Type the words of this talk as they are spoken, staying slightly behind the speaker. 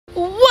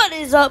What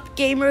is up,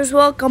 gamers?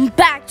 Welcome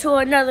back to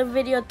another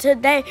video.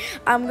 Today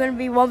I'm gonna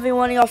be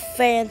 1v1ing a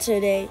fan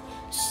today.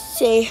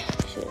 I'm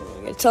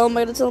gonna tell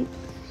him.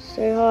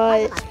 Say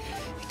hi.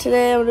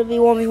 Today I'm gonna be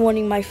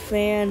 1v1ing my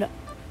fan.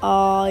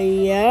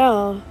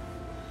 Yeah.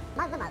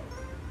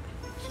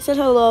 She said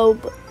hello,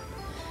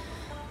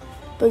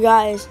 but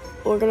guys,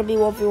 we're gonna be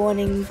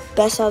 1v1ing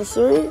best out of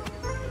 3.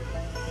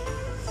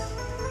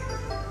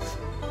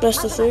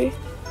 Best of 3.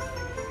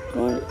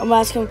 I'm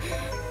asking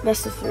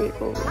best of 3.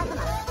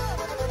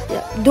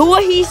 Yeah. Do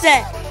what he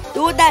said.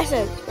 Do what that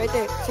says. Right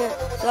there.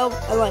 Sub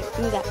and like.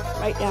 Do that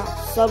right now.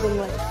 Sub and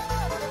like.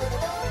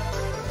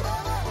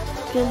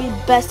 It's gonna be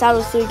best out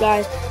of 3,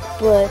 guys.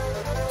 But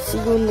see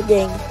you in the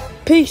game.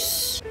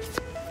 Peace.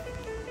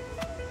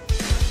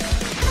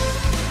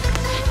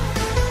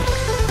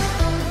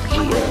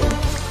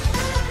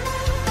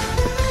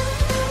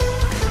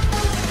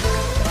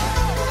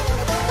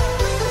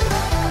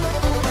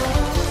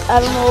 I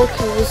don't know,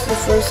 because this is the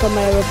first time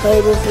I ever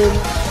played with him,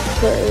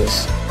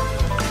 because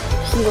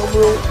he's a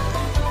bro.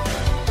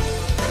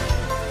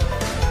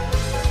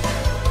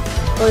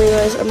 But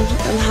guys, I'm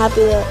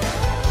happy that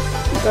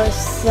we got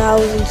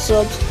 1,000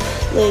 subs.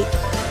 Like,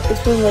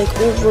 it's been like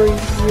over a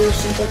year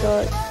since I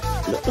got.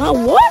 Not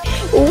what?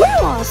 What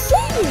am I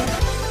saying?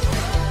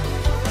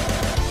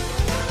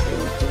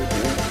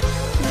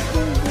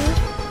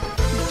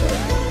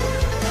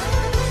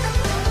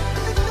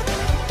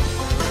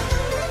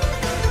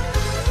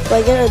 If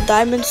I get a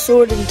diamond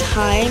sword in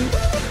time,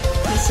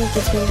 I think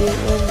it's gonna be a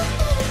win.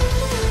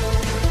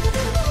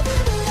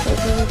 So I'm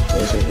gonna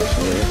place it this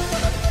way.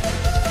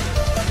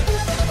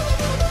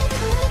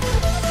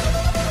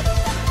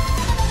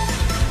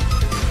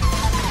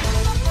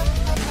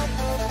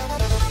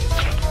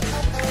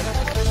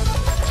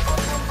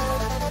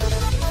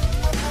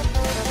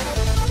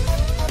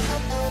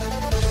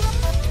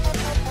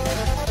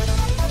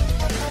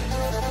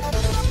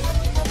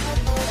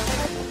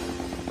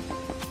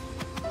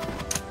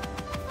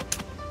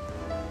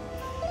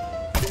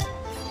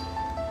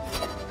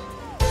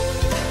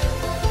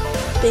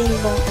 Bing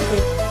bong.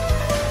 Okay.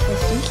 I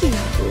think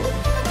he's good.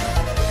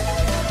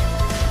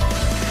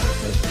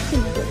 I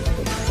think he's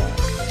pretty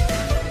fast.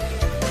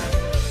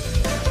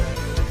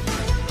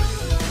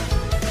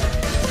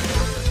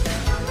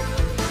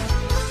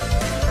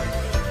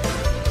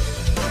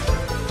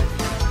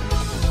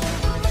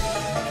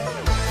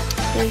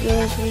 Hey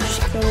guys, we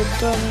just got a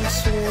diamond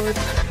sword.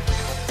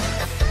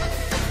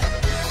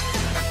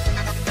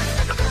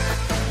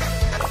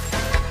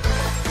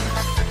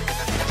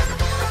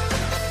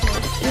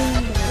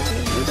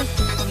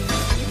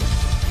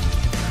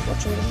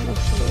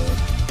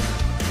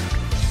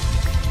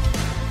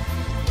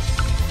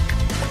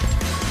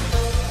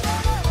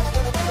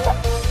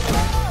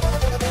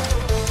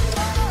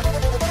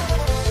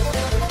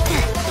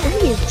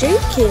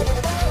 J-Kid,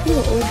 he's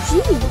an OG.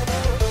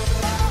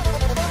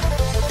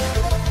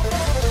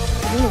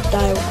 I'm gonna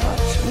die,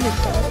 watch. I'm gonna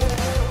die.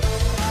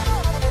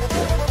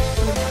 Yeah,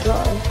 I'm gonna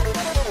die.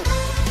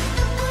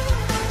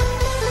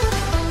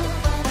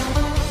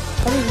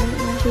 I didn't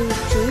know he was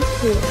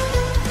J-Kid.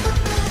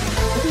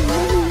 I didn't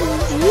know he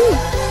was you.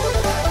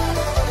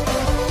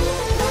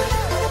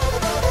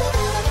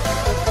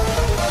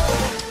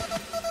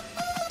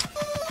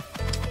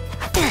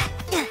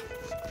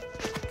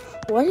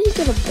 Why did you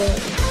get a bug?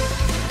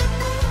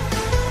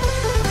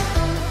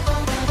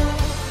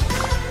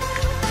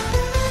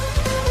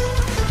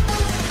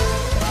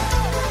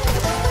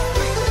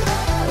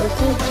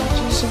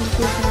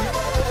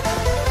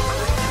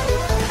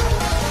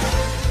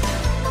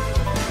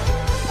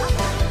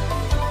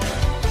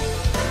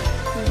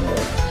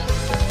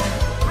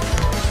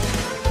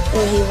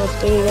 Oh, he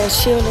left there. You guys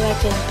shield and I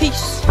can.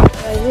 Peace.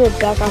 Guys, we're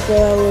back after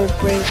that little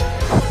break.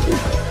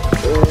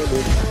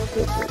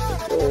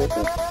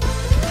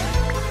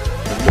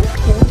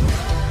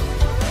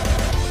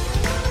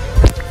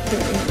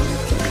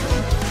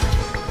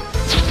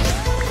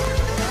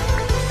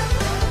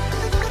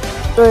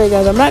 Alright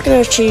guys, I'm not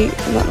gonna cheat.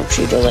 I'm not gonna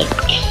cheat. Like,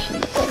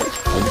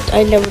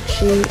 I never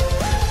cheat.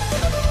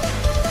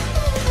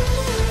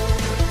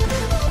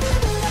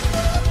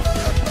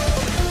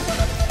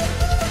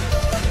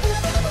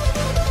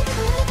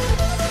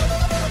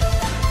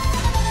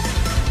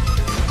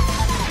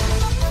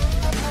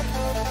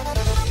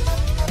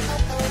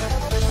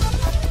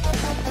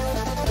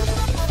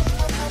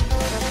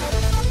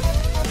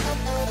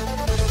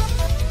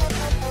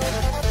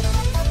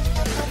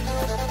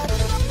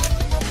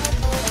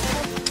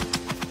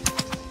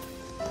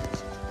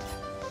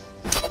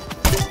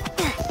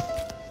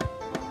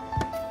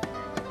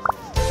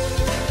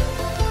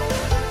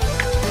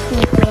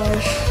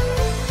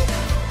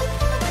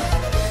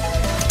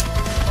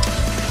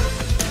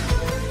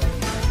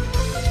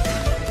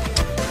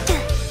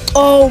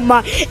 Oh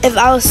my, if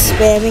I was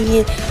spamming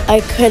it, I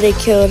could have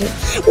killed him.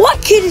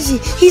 What kid is he?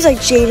 He's like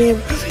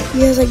Jaden.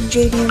 He has like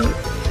Jaden.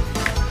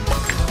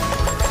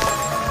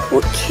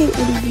 What kid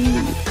would he be?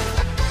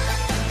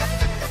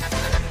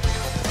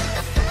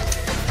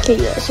 Okay,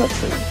 yeah, it's not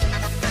true.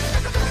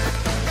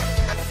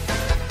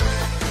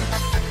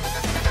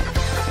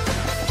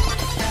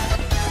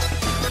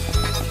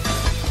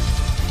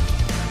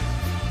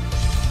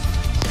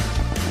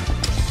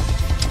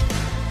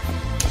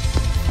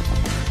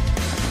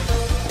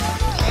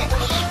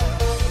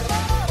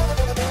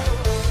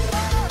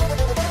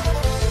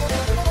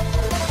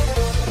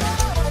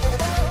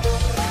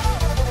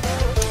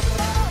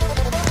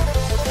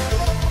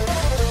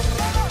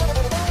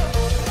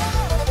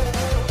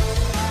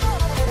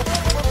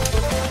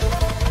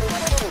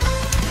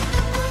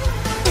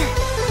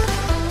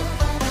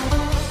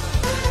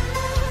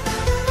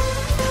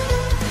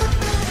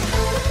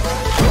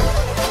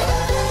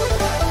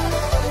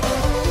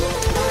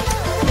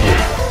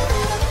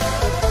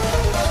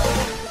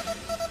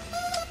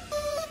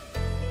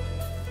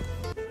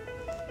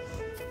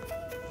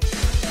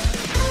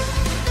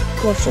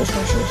 Watch this,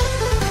 watch this.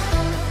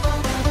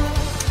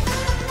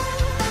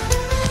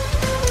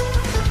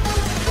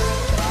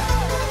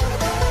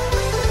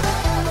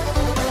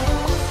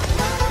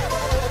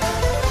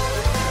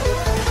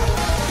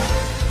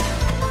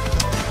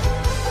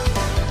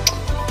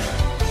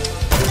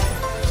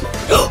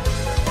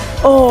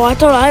 Oh, I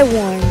thought I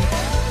won.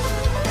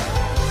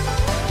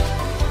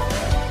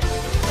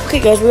 Okay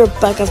guys, we're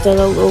back after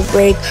that little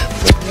break.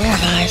 Yeah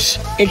guys,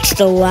 it's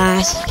the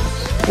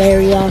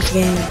very last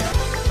game.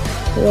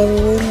 Whoever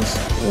wins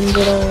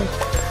it all.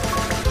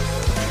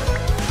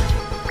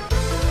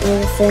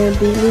 Whoever fan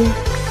beat me.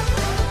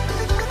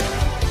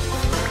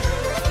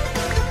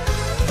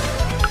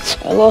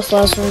 I lost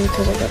last one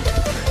because I got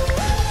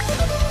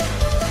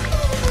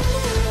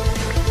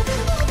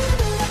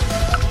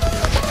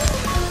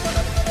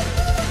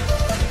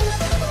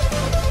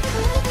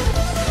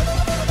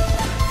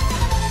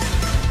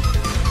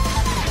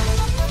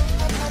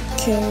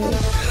okay.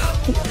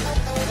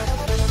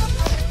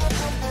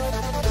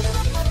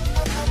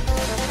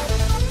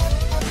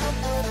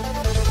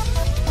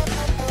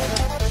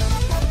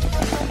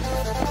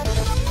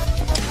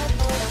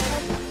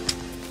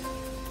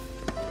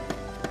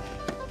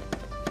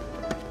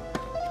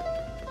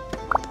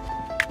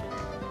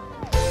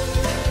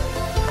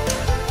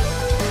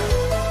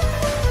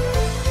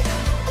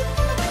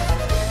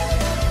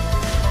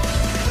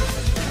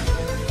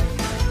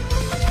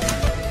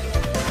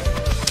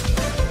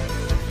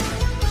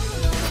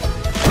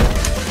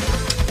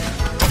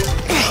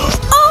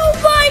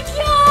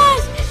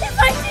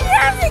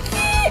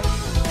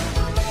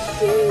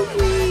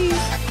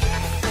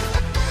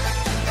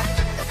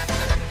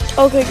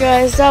 Okay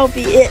guys, that'll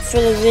be it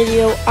for the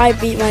video. I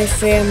beat my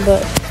fan,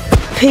 but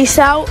peace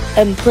out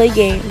and play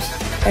games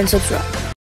and subscribe.